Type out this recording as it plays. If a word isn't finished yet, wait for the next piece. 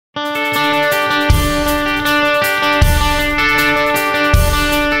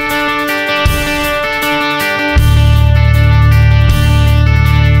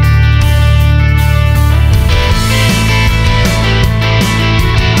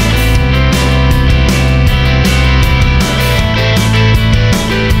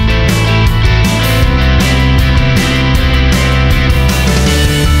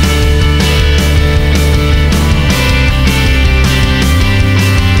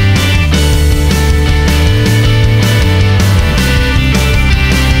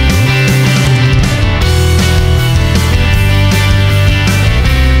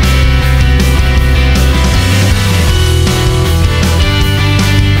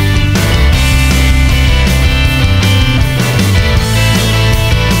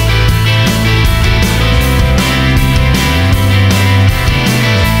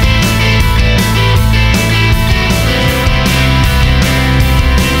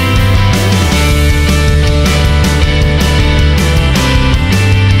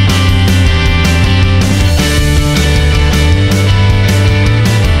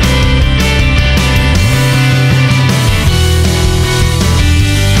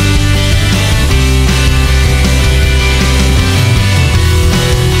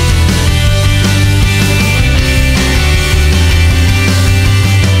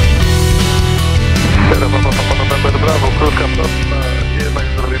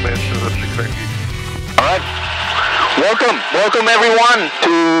Alright, welcome everyone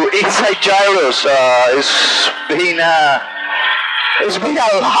to Inside Gyros. It's been a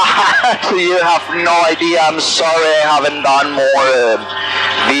lot. You have no idea. I'm sorry I haven't done more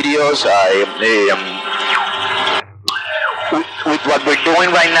videos. With what we're doing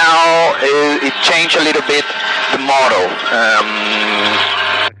right now, it changed a little bit the model.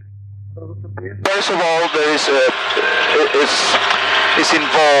 First of all, there is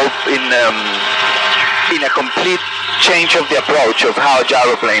involved in a complete change of the approach of how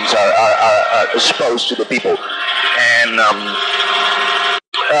gyroplanes are exposed to the people, and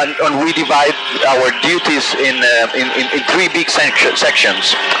we divide our duties in three big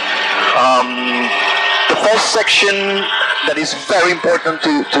sections. The first section that is very important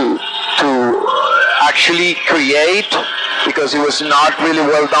to actually create, because it was not really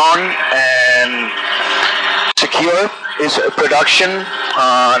well done and secure, is production,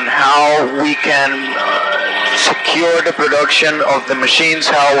 on how we can secure the production of the machines,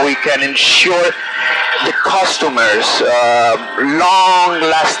 how we can ensure the customers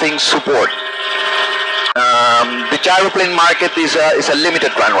long-lasting support. The gyroplane market is a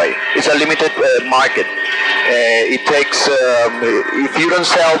limited runway. It's a limited market. It takes, if you don't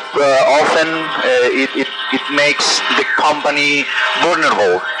sell often, it makes the company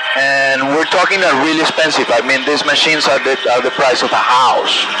vulnerable. And we're talking are really expensive. I mean, these machines are the price of a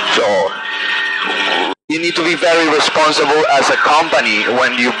house. So you need to be very responsible as a company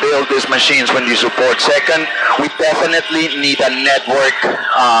when you build these machines, when you support. Second, we definitely need a network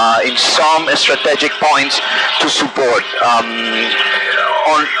in some strategic points to support.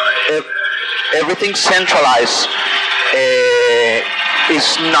 Everything centralized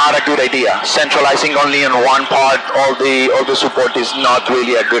is not a good idea. Centralizing only in one part all the support is not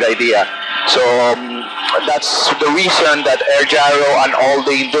really a good idea. So that's the reason that Airgyro and all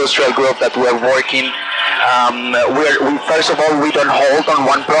the industrial group that we're working, first of all, we don't hold on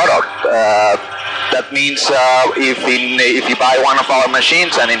one product. That means if you buy one of our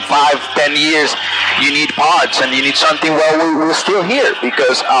machines and in 5-10 years you need parts and you need something, well, we're still here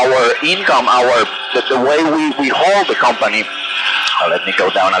because our income, the way we hold the company. Let me go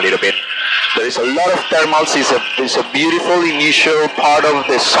down a little bit. There is a lot of thermals. It's a beautiful initial part of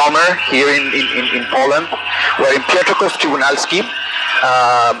the summer here in Poland. We're in Piotrków Trybunalski.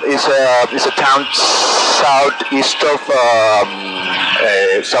 Is a town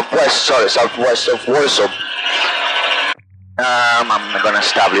southwest of Warsaw. I'm gonna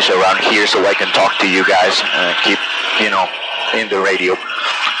establish around here so I can talk to you guys, keep in the radio.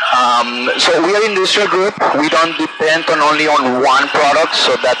 So we are an industrial group. We don't depend only on one product.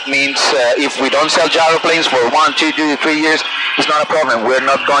 So that means if we don't sell gyroplanes for 1, 2, 3 years, it's not a problem. We're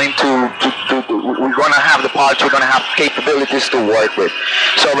not going we're going to have the parts. We're going to have capabilities to work with.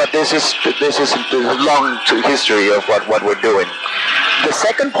 So, but this is a long history of what we're doing. The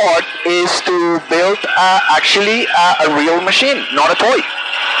second part is to build actually a real machine, not a toy.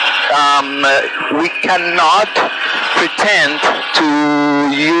 We cannot pretend to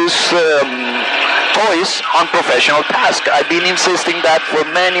use toys on professional tasks. I've been insisting that for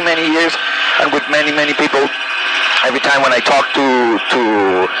many years, and with many people. Every time when I talk to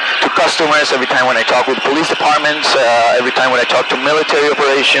customers, every time when I talk with police departments, every time when I talk to military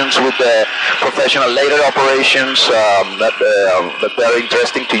operations, with the professional later operations, that they're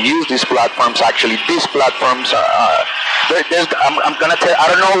interesting to use these platforms. Actually, these platforms I'm gonna tell. I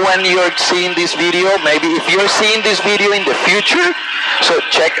don't know when you're seeing this video. Maybe if you're seeing this video in the future, so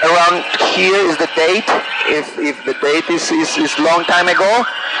check around here is the date. If the date is long time ago,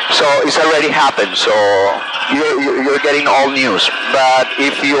 so it's already happened. So you're getting all news. But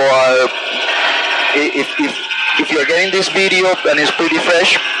if you are if you're getting this video and it's pretty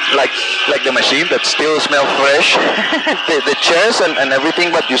fresh, like the machine that still smells fresh, the chairs and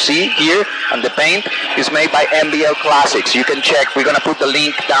everything what you see here and the paint is made by MBL Classics. You can check. We're gonna put the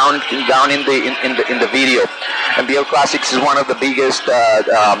link down in the video. MBL Classics is one of the biggest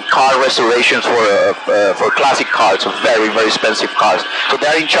car restorations for classic cars, very expensive cars. So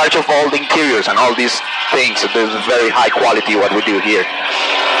they're in charge of all the interiors and all these things. So there's very high quality what we do here.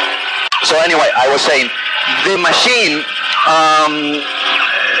 So anyway, I was saying the machine.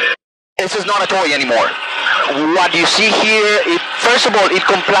 This is not a toy anymore. What you see here, first of all, it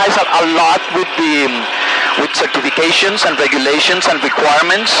complies a lot with certifications and regulations and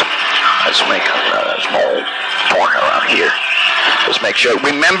requirements. Let's make a small turn around here. Let's make sure.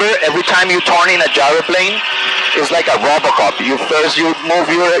 Remember, every time you turn in a gyroplane, it's like a Robocop. You move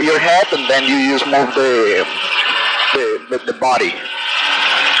your head, and then you move the body.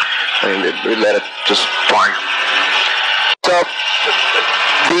 We let it just turn. So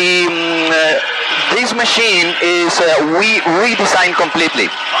This machine is we redesigned completely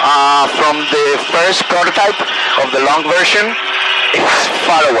from the first prototype of the long version. It's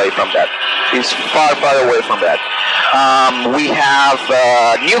far away from that. It's far away from that. We have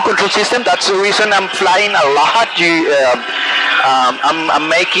a new control system. That's the reason I'm flying a lot.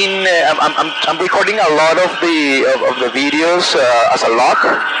 I'm recording a lot of the videos as a log,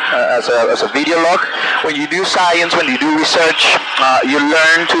 as a video log. When you do science, when you do research, you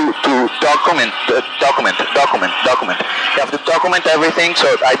learn to document. You have to document everything. So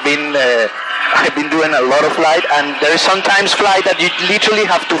I've been doing a lot of flight, and there is sometimes flight that you literally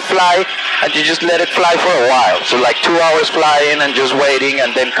have to fly and you just let it fly for a while. So like 2 hours flying and just waiting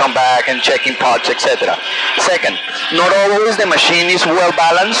and then come back and checking parts, etc. Second, not always the machine is well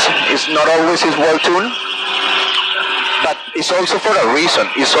balanced, it's not always is well tuned, but it's also for a reason.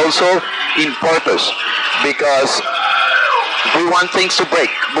 It's also in purpose, because we want things to break.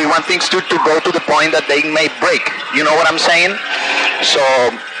 We want things to go to the point that they may break. You know what I'm saying? So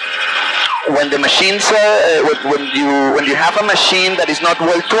when the machines, when you have a machine that is not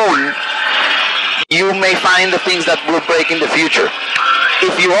well tuned, you may find the things that will break in the future.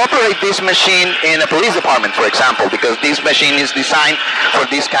 If you operate this machine in a police department, for example, because this machine is designed for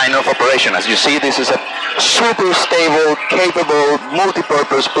this kind of operation. As you see, this is a super stable, capable,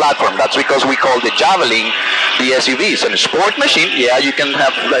 multi-purpose platform. That's because we call the Javelin the SUV. It's a sport machine. Yeah, you can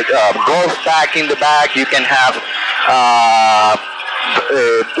have like a golf bag in the back. You can have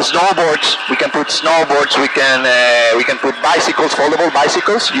snowboards. We can put snowboards. We can put bicycles, foldable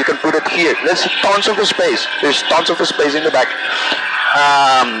bicycles. You can put it here. There's tons of space. There's tons of space in the back.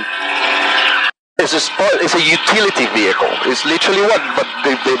 It's a utility vehicle. It's literally what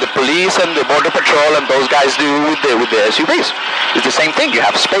the police and the border patrol and those guys do with the SUVs. It's the same thing. You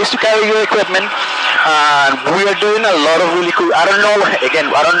have space to carry your equipment. And we are doing a lot of really cool. I don't know. Again,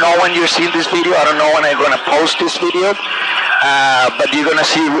 I don't know when you're seeing this video. I don't know when I'm gonna post this video. But you're gonna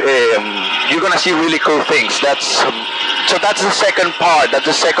see really cool things. So that's the second part. That's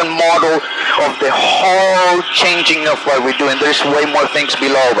the second model of the whole changing of what we're doing. There's way more things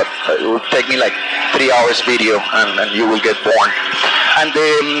below, but it will take me like 3 hours video, and you will get bored. And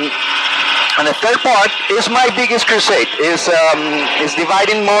the third part is my biggest crusade. Is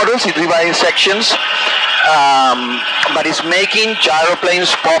dividing models, it's dividing sections, but it's making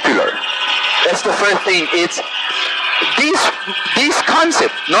gyroplanes popular. That's the first thing. It's this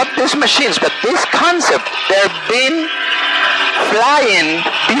concept, not these machines, but this concept, they've been flying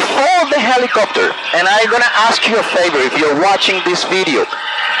before the helicopter. And I'm gonna ask you a favor. If you're watching this video,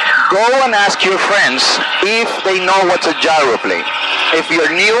 go and ask your friends if they know what's a gyroplane. If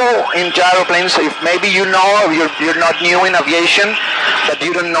you're new in gyroplanes, if maybe you know, or you're not new in aviation, but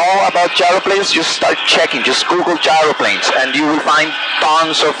you don't know about gyroplanes, just start checking. Just Google gyroplanes, and you will find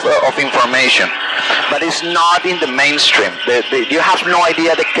tons of information. But it's not in the mainstream. You have no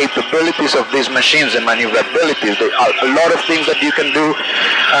idea the capabilities of these machines, the maneuverability. There are a lot of things that you can do.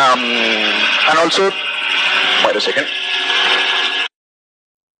 And also, wait a second.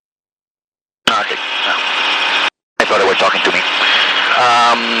 Okay. No. I thought they were talking to me.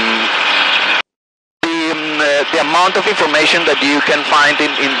 The amount of information that you can find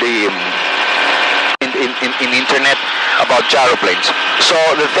in internet about gyroplanes. So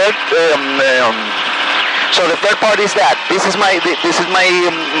the third part is that this is my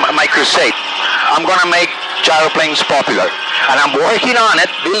crusade. I'm gonna make gyroplanes popular, and I'm working on it.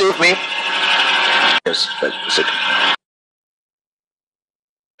 Believe me. Yes, that's it.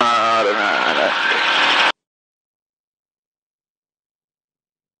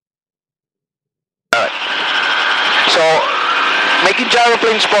 So, making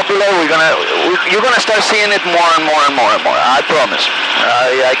gyroplanes popular, you're gonna start seeing it more and more and more and more. I promise.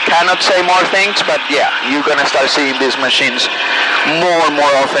 I cannot say more things, but yeah, you're gonna start seeing these machines more and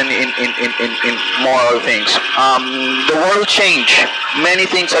more often in more things. The world changed. Many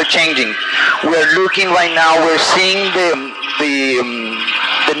things are changing. We're looking right now. We're seeing the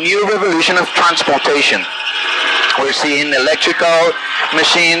new revolution of transportation. We're seeing electrical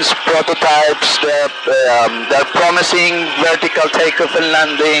machines, prototypes. They're promising vertical takeoff and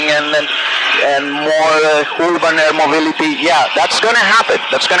landing, and more urban air mobility. Yeah, that's going to happen.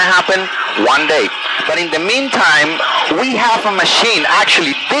 That's going to happen one day. But in the meantime, we have a machine.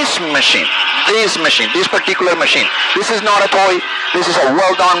 Actually, this particular machine. This is not a toy. This is a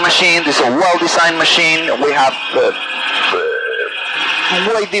well-done machine. This is a well-designed machine. We have a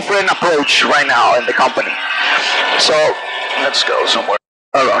way different approach right now in the company. So let's go somewhere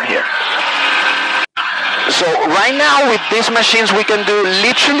around here. So right now with these machines we can do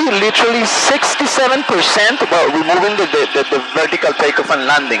literally 67% while removing the vertical takeoff and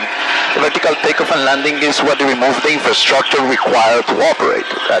landing. The vertical takeoff and landing is what remove the infrastructure required to operate.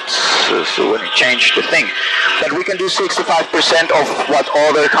 That's so when you change the thing. But we can do 65% of what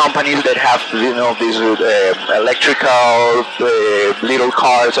other companies that have, you know, these electrical little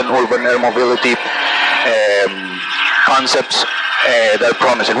cars and urban air mobility concepts. They're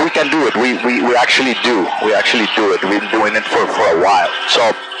promising. We can do it. We actually do. We actually do it. We've been doing it for a while. So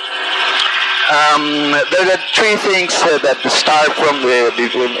there are three things that start from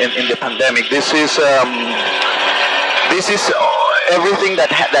in the pandemic. This is everything that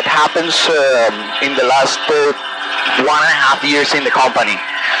happens in the last 1.5 years in the company.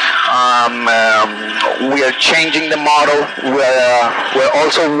 We are changing the model. We're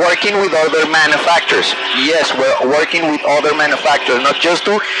also working with other manufacturers. Yes, we're working with other manufacturers, not just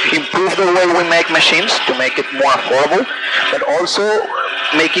to improve the way we make machines, to make it more affordable, but also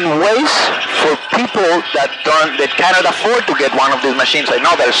making ways for people that cannot afford to get one of these machines. I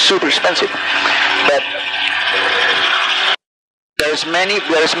know they're super expensive, but there's many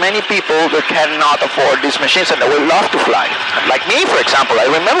people that cannot afford these machines and that would love to fly. Like me, for example. I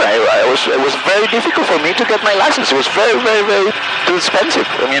remember it was very difficult for me to get my license. It was very too expensive.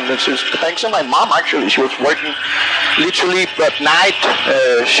 I mean, it's just thanks to my mom, actually. She was working literally at night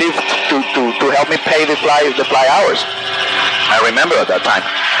shift to help me pay the fly hours. I remember at that time.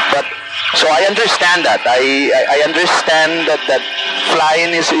 But so I understand that. I understand that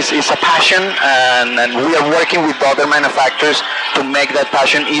flying is a passion, and we are working with other manufacturers to make that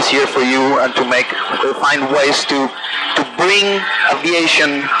passion easier for you and to find ways to bring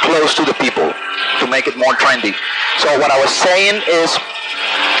aviation close to the people, to make it more trendy. So what I was saying is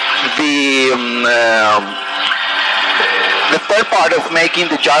the third part of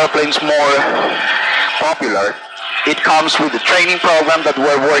making the gyroplanes more popular, it comes with the training program that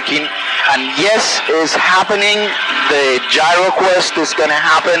we're working, and yes, it's happening. The Gyro Quest is going to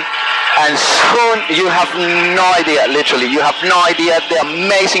happen, and soon you have no idea, literally, you have no idea the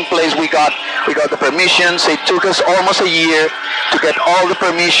amazing place we got. We got the permissions. It took us almost a year to get all the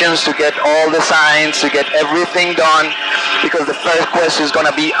permissions, to get all the signs, to get everything done, because the first quest is going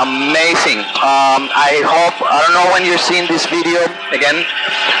to be amazing. I don't know when you're seeing this video again,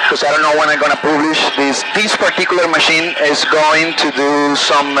 because I don't know when I'm going to publish this. This particular machine is going to do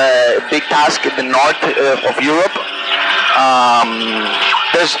some big task in the north of Europe.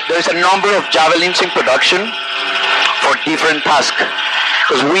 There's a number of Javelins in production for different tasks,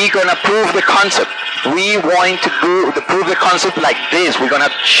 because we're going to prove the concept. We want to prove the concept like this. We're going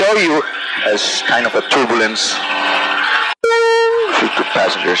to show you as kind of a turbulence. The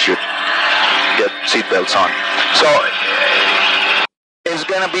passengers should get seatbelts on. So it's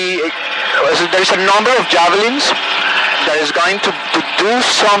going to be, there's a number of Javelins that is going to do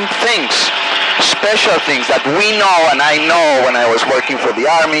some things, special things that we know, and I know when I was working for the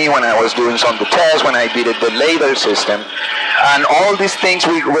Army, when I was doing some of the tests, when I did the laser system, and all these things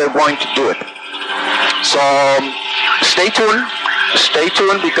we're going to do it. So stay tuned,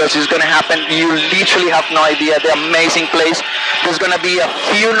 because it's going to happen. You literally have no idea the amazing place. There's going to be a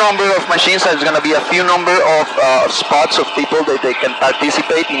few number of machines. There's going to be a few number of spots of people that they can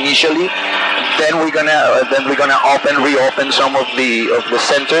participate initially. Then we're gonna reopen some of the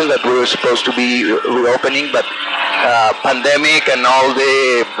centers that we were supposed to be reopening, but pandemic and all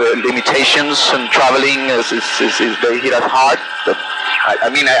the limitations and traveling they hit us hard. But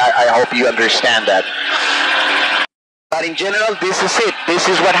I hope you understand that. But in general, this is it. This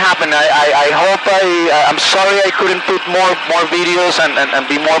is what happened. I'm sorry I couldn't put more videos and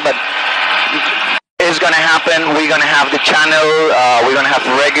be more, but it's going to happen. We're going to have the channel. We're going to have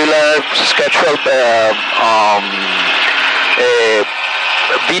regular scheduled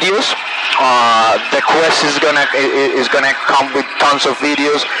videos. The quest is gonna come with tons of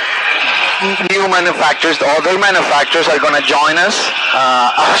videos. New manufacturers, other manufacturers are gonna join us.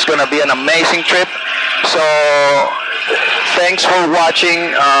 It's gonna be an amazing trip. So thanks for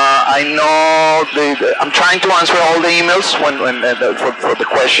watching. I know I'm trying to answer all the emails for the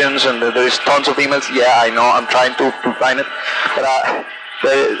questions, and there's tons of emails. Yeah, I know. I'm trying to find it, but.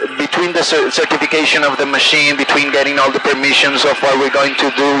 Between the certification of the machine, between getting all the permissions of what we're going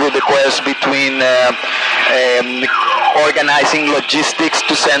to do with the quest, between organizing logistics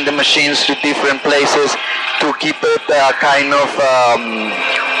to send the machines to different places, to keep it kind of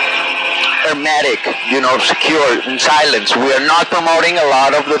hermetic, secure, in silence. We are not promoting a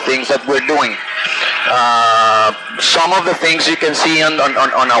lot of the things that we're doing. Some of the things you can see on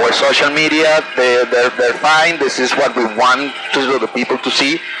our social media, they're fine. This is what we want the people to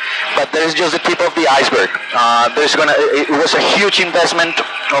see. but there's just the tip of the iceberg. It was a huge investment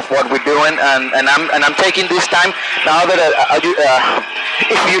of what we're doing, and I'm taking this time now that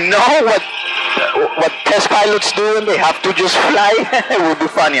if you know what test pilots do and they have to just fly, it would be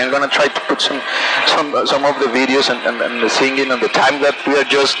funny. I'm gonna try to put some of the videos and the singing and the time that we are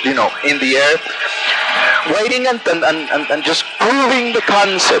just in the air, waiting and just proving the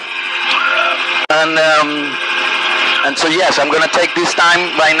concept. And so yes, I'm going to take this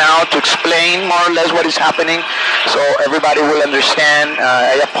time right now to explain more or less what is happening, so everybody will understand.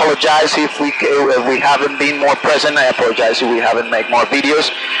 I apologize if we haven't been more present. I apologize if we haven't made more videos.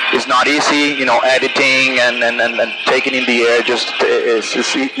 It's not easy, editing and taking in the air.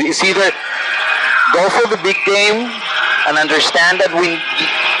 It's either go for the big game and understand that we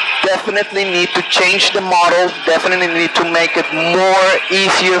definitely need to change the model, definitely need to make it more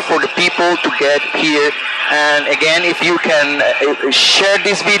easier for the people to get here. And again, if you can share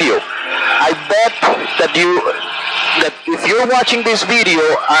this video, I bet that if you're watching this video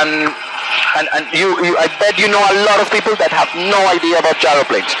and I bet you know a lot of people that have no idea about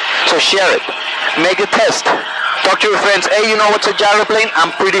gyroplanes. So share it, make a test. Talk to your friends. Hey, you know what's a gyroplane? I'm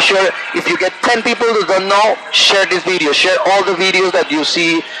pretty sure if you get 10 people who don't know, share this video. Share all the videos that you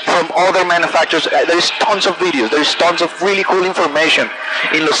see from other manufacturers. There's tons of videos. There's tons of really cool information.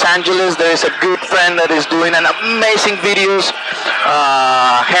 In Los Angeles, there is a good friend that is doing an amazing videos.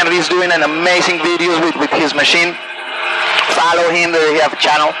 Henry's doing an amazing videos with his machine. Follow him. He have a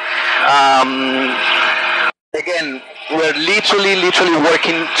channel. Again, we're literally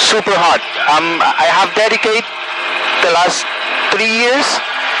working super hard. I have dedicated the last 3 years,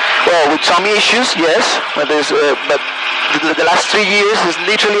 well, with some issues, yes, but the last 3 years is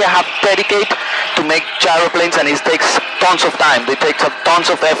literally I have dedicated to make gyroplanes, and it takes tons of time. It takes tons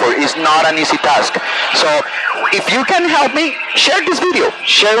of effort. It's not an easy task. So if you can help me, share this video.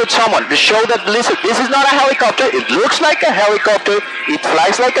 Share with someone to show that, listen, this is not a helicopter. It looks like a helicopter. It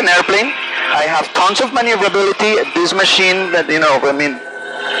flies like an airplane. I have tons of maneuverability. This machine that, I mean,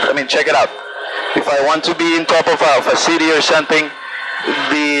 check it out. If I want to be in top of a city or something,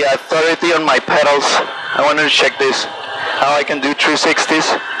 the authority on my pedals, I want to check this, how I can do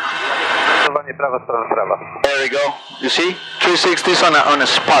 360s. There we go. You see? 360s on a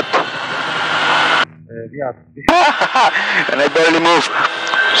spot. And I barely move.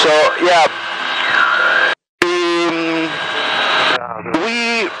 So, yeah.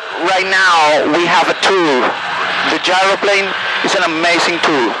 Right now, we have a tool. The gyroplane is an amazing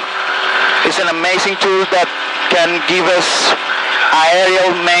tool. It's an amazing tool that can give us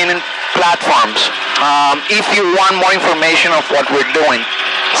aerial maintenance platforms. If you want more information of what we're doing,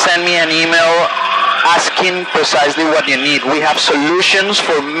 send me an email asking precisely what you need. We have solutions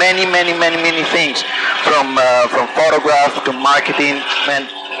for many things, from photograph to marketing, and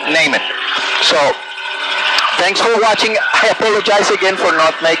name it. So thanks for watching. I apologize again for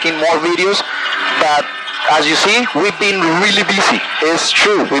not making more videos, but as you see, we've been really busy. It's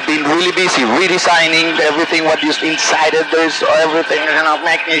true, we've been really busy redesigning everything what is inside it. There's everything,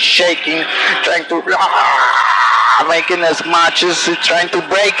 making it shaking, trying to making as much as trying to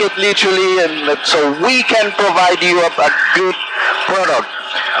break it literally, and so we can provide you a good product.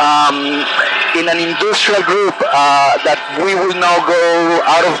 In an industrial group that we will now go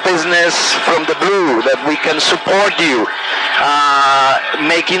out of business from the blue, that we can support you,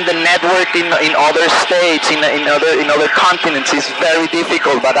 making the network in other states, in other continents is very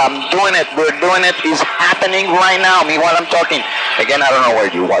difficult, but I'm doing it. We're doing it. It's happening right now. Meanwhile, I'm talking. Again, I don't know where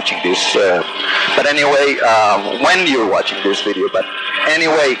you're watching this, but anyway, when you're watching this video. But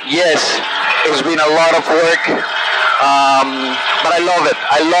anyway, yes, it's been a lot of work. But I love it.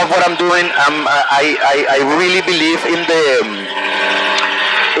 I love what I'm doing. I really believe in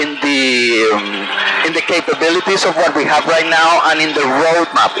the capabilities of what we have right now, and in the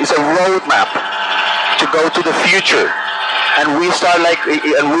roadmap. It's a roadmap to go to the future. And we start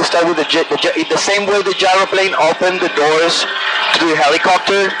with the same way the gyroplane opened the doors to the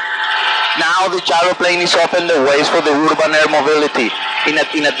helicopter. Now the gyroplane is open the ways for the urban air mobility in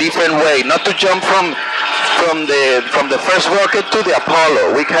a different way. Not to jump from the first rocket to the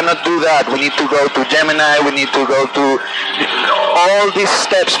Apollo. We cannot do that. We need to go to Gemini. We need to go to all these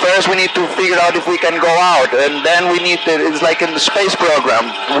steps. First, we need to figure out if we can go out, and then it's like in the space program.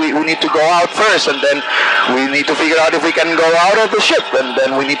 We need to go out first, and then we need to figure out if we can go out of the ship, and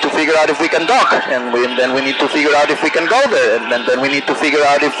then we need to figure out if we can dock, and then we need to figure out if we can go there, and then we need to figure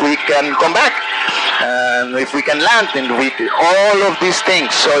out if we can come back, and if we can land, and all of these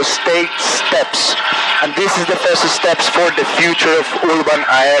things. So steps. And this is the first steps for the future of urban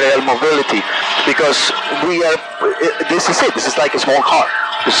aerial mobility, because this is it. This is like a small car.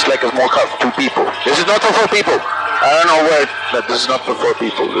 This is like a small car for 2 people. This is not for 4 people. I don't know where, but this is not for 4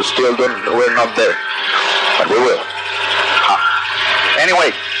 people. We're not there, but we will. Anyway,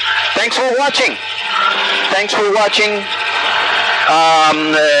 thanks for watching. Thanks for watching.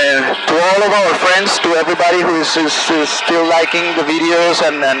 To all of our friends, to everybody who is still liking the videos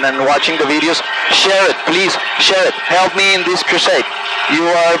and watching the videos, share it, please, share it. Help me in this crusade. You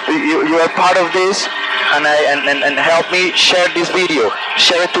are part of this, and help me share this video.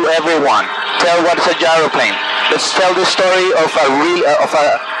 Share it to everyone. Tell what is a gyroplane. Let's tell the story of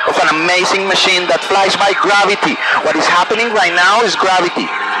an amazing machine that flies by gravity. What is happening right now is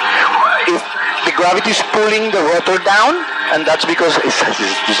gravity. If the gravity is pulling the rotor down, and that's because it's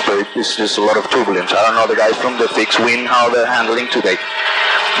just a lot of turbulence. I don't know the guys from the fixed wing how they're handling today,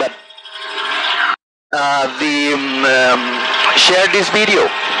 but share this video.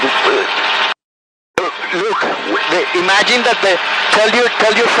 Look, imagine that tell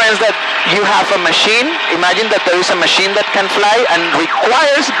your friends that you have a machine. Imagine that there is a machine that can fly and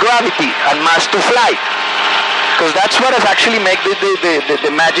requires gravity and mass to fly, because that's what has actually make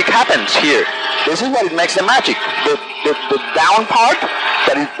the magic happens here. This is what it makes the magic. The down part,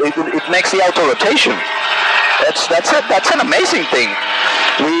 that it makes the auto rotation. That's an amazing thing.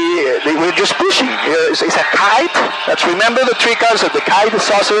 We're just pushing. It's a kite. Let's remember the 3 colors of the kite, the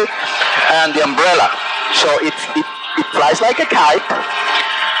saucer, and the umbrella. So it flies like a kite.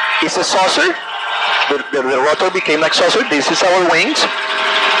 It's a saucer. The rotor became like saucer. This is our wings,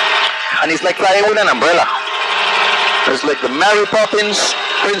 and it's like flying with an umbrella. It's like the Mary Poppins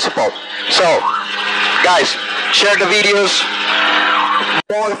principle. So, guys, share the videos.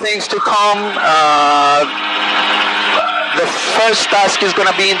 More things to come. The first task is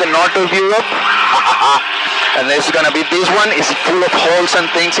gonna be in the north of Europe, and this is gonna be this one. Is full of holes and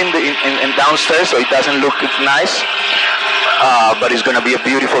things in downstairs, so it doesn't look nice. But it's gonna be a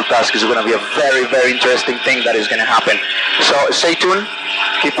beautiful task. It's gonna be a very, very interesting thing that is gonna happen. So stay tuned.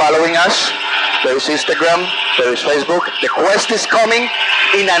 Keep following us. There is Instagram, there is Facebook. The quest is coming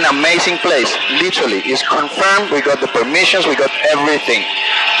in an amazing place. Literally, it's confirmed. We got the permissions, we got everything.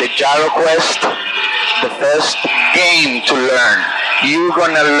 The Gyro Quest, the first game to learn. You're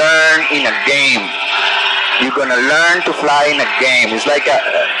gonna learn in a game. You're gonna learn to fly in a game. It's like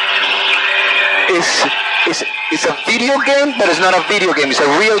it's a video game, but it's not a video game. It's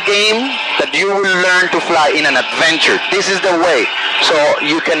a real game that you will learn to fly in an adventure. This is the way. So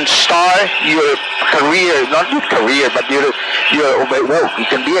you can start your career, not your career, but you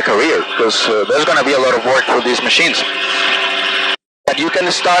can be a career, because there's going to be a lot of work for these machines. But you can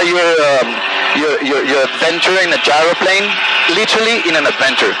start your adventure in a gyroplane, literally in an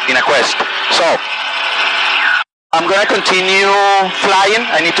adventure, in a quest. So I'm going to continue flying.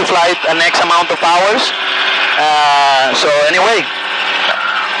 I need to fly an X amount of hours. So anyway,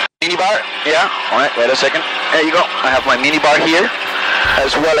 minibar, yeah, all right, wait a second. There you go. I have my minibar here.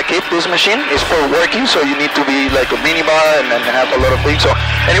 As well equipped. This machine is for working, so you need to be like a minibar and have a lot of things. So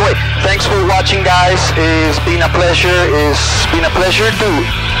anyway, thanks for watching, guys. It's been a pleasure. It's been a pleasure to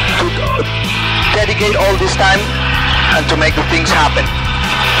dedicate all this time and to make the things happen.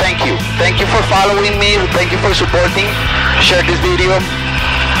 Thank you. Thank you for following me. Thank you for supporting. Share this video.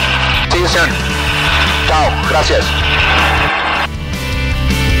 See you soon. Ciao. Gracias.